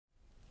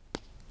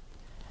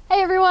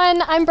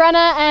everyone, I'm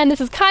Brenna and this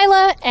is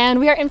Kyla, and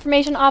we are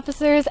information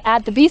officers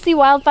at the BC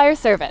Wildfire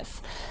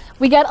Service.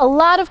 We get a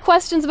lot of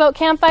questions about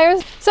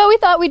campfires, so we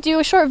thought we'd do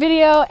a short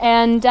video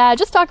and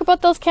just talk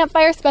about those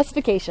campfire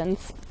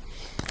specifications.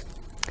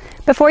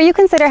 Before you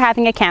consider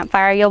having a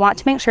campfire, you'll want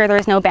to make sure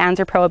there's no bans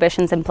or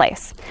prohibitions in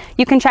place.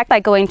 You can check by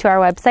going to our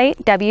website,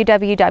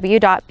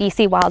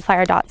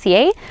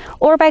 www.bcwildfire.ca,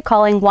 or by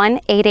calling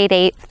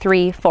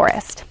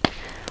 1-888-3-FOREST.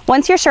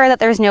 Once you're sure that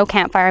there's no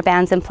campfire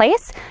bans in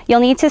place,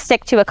 you'll need to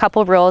stick to a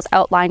couple rules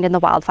outlined in the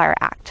Wildfire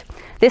Act.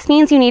 This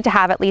means you need to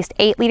have at least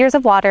 8 liters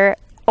of water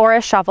or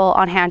a shovel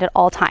on hand at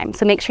all times,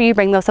 so make sure you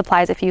bring those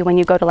supplies with you when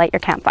you go to light your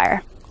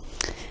campfire.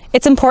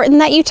 It's important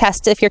that you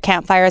test if your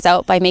campfire is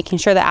out by making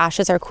sure the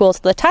ashes are cool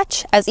to the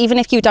touch, as even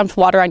if you dumped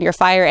water on your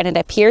fire and it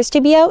appears to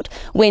be out,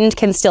 wind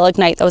can still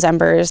ignite those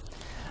embers.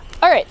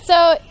 Alright,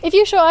 so if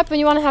you show up and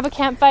you want to have a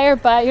campfire,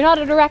 but you're not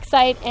at a rec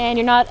site and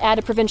you're not at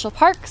a provincial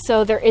park,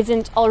 so there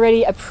isn't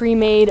already a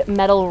pre-made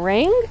metal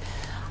ring,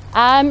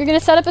 you're going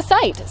to set up a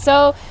site.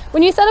 So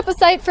when you set up a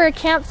site for a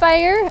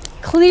campfire,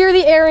 clear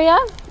the area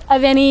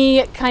of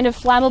any kind of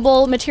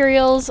flammable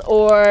materials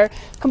or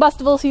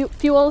combustible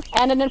fuels.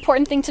 And an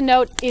important thing to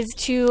note is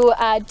to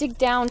dig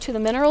down to the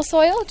mineral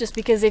soil, just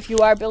because if you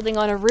are building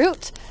on a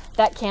route,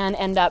 that can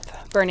end up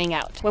burning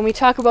out. When we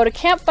talk about a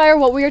campfire,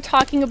 what we are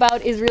talking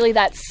about is really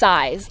that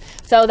size.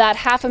 So that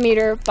 1/2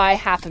 meter by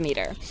 1/2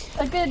 meter.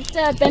 A good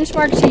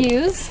benchmark to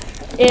use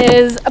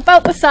is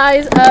about the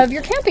size of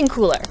your camping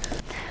cooler.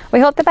 We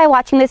hope that by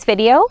watching this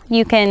video,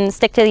 you can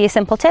stick to these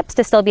simple tips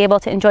to still be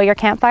able to enjoy your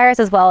campfires,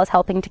 as well as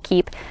helping to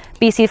keep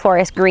BC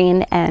Forest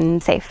green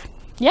and safe.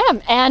 Yeah,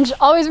 and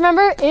always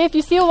remember, if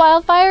you see a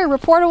wildfire,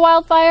 report a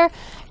wildfire.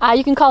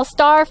 You can call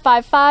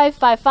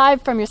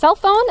 *5555 from your cell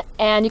phone,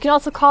 and you can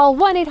also call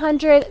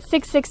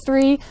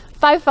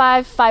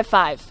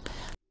 1-800-663-5555.